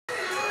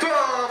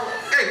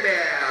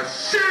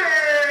SHINN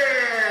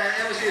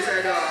MC サ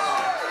イド。さ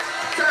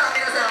あ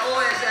皆さん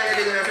応援してあ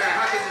げてください。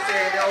拍手声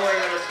援で応援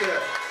よろしく。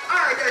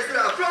はい、対する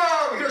は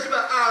from 広島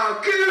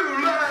akira。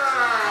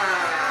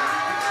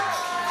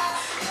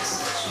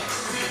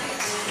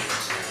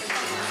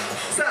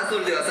さあそ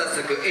れでは早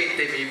速いっ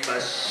てみま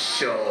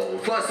しょ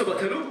う。ファーストバ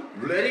トル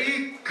レデ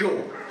ィーゴ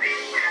ー。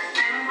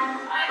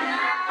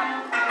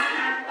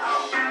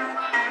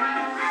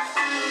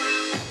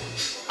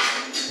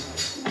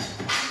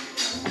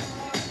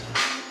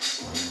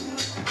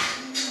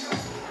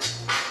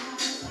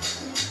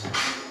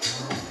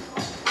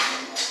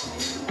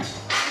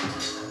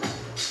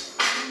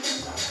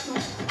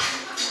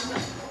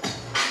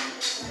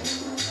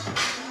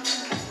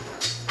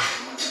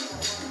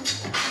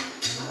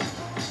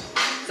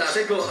さあ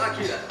先攻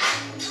akira。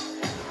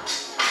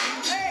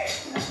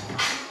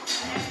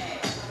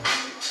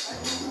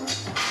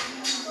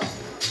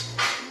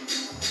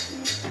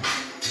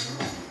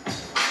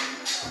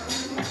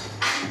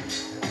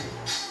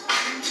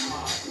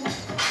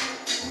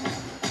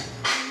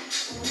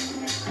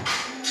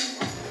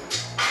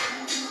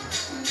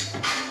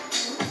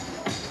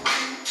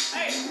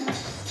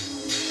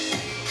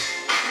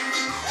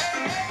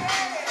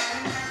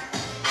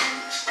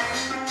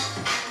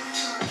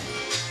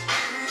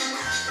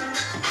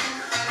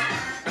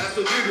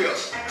10秒。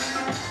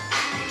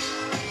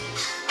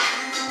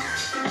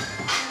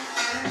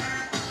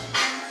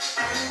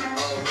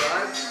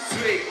Alright,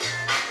 3,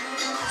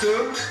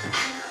 2,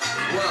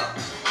 1,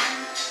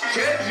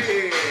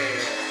 change.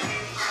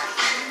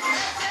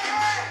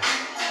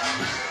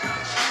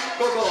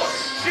 ここ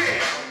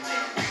SHINN。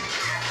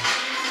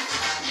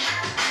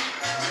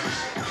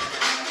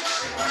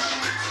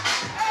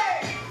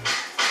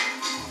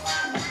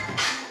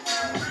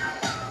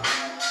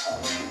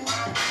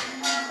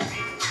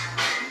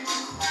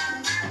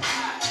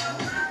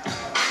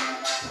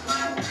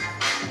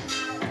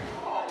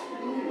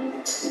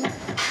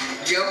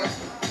Yep.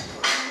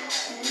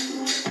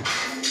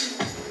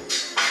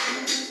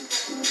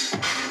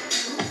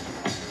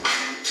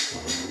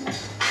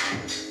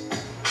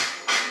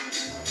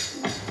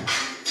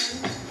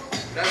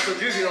 That's the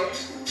juvenile.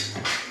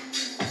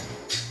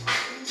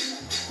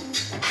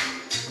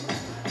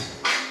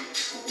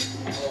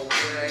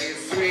 Okay,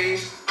 3,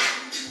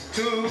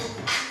 2,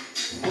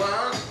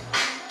 1,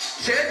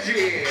 change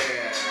it.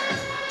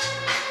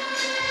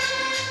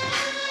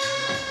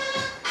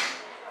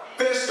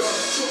 First off,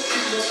 took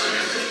you more than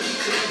I could be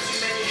clean. Too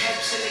many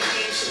heads in the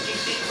game, so you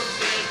think we're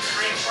vain.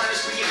 I ain't trying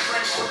to be your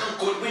friend, but I'm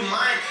good with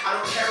mine. I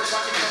don't care if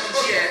I can come and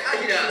Okay,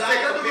 akira,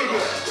 second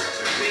move.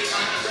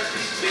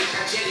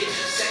 I get it.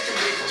 Second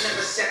rate, but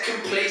never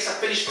second place. I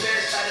finished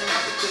first, I didn't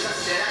have because I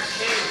said I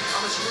came.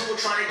 I'm a screw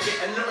trying to get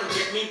another,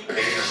 get me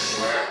paid, I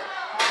swear.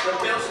 The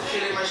bells are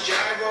killing my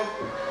gyro.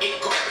 It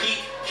got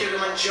peak,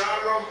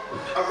 Kilimanjaro.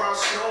 Around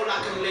snow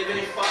like I'm living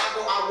in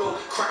Fargo. I will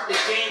crack the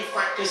game,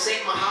 frankly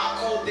sake my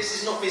heart cold. This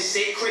is nothing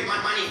sacred, my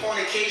money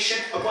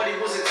fornication. My body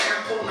was a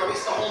temple, now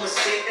it's the home of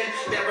Satan.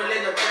 Devil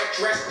in a red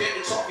dress,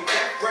 dirty topic,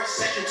 death breath.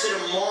 Session to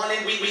the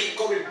morning, we ain't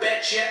go in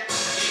bed yet.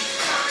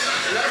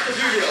 That's the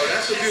video,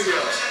 that's the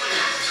video.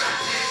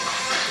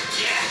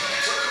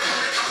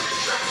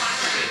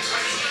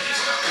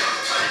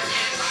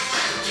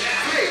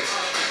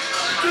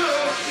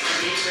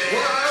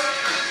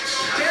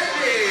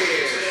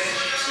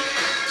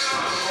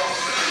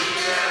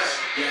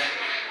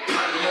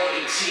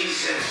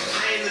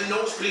 I in the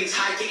nosebleeds,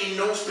 high getting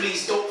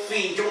nosebleeds, dope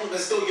fiend, young and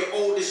still your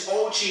oldest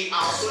OG. I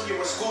was on you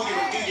in school, you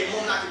would do your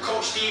mum like a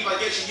coach Steve. I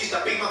guess you used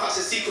that big mouth as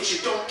a secret you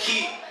don't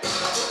keep.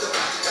 I took the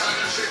back down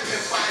and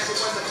tripping fires, but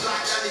when the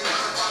black down the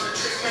ground, I found the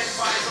tripping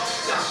fires off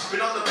down.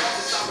 Been on the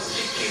boxes, I was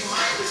kicking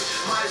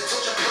Midas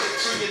touch, I put it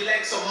through your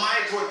legs on my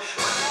road.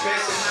 My two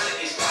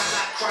personalities, bad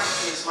like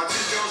crackers. My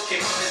two girls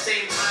came on the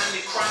same time,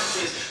 they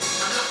crackers.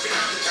 I'm laughing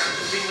at the dance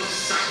of being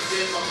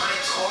something. My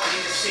mind caught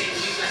in the same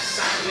league like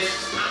silent.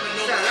 I'm an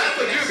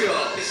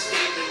old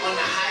statement on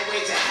the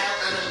highway to hell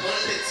and I'm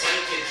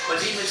undertaking. My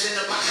demons in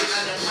the back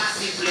and I'm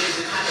massive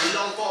blazing. Had a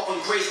long fall from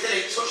grace till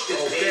they touched the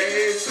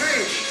pavement. Okay, 3,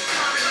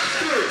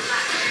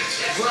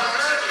 2, 1,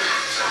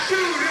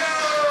 studio!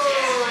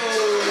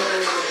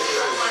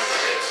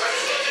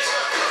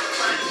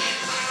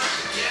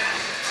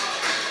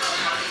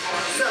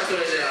 さあそれ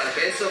では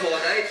ベスト4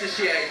第1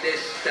試合で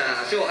し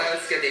た。勝敗を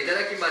つけていた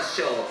だきま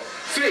しょう。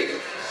3、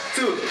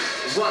2、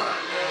1、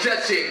ジャ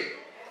ッジ。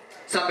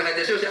3分入っ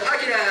て勝者、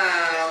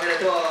akira。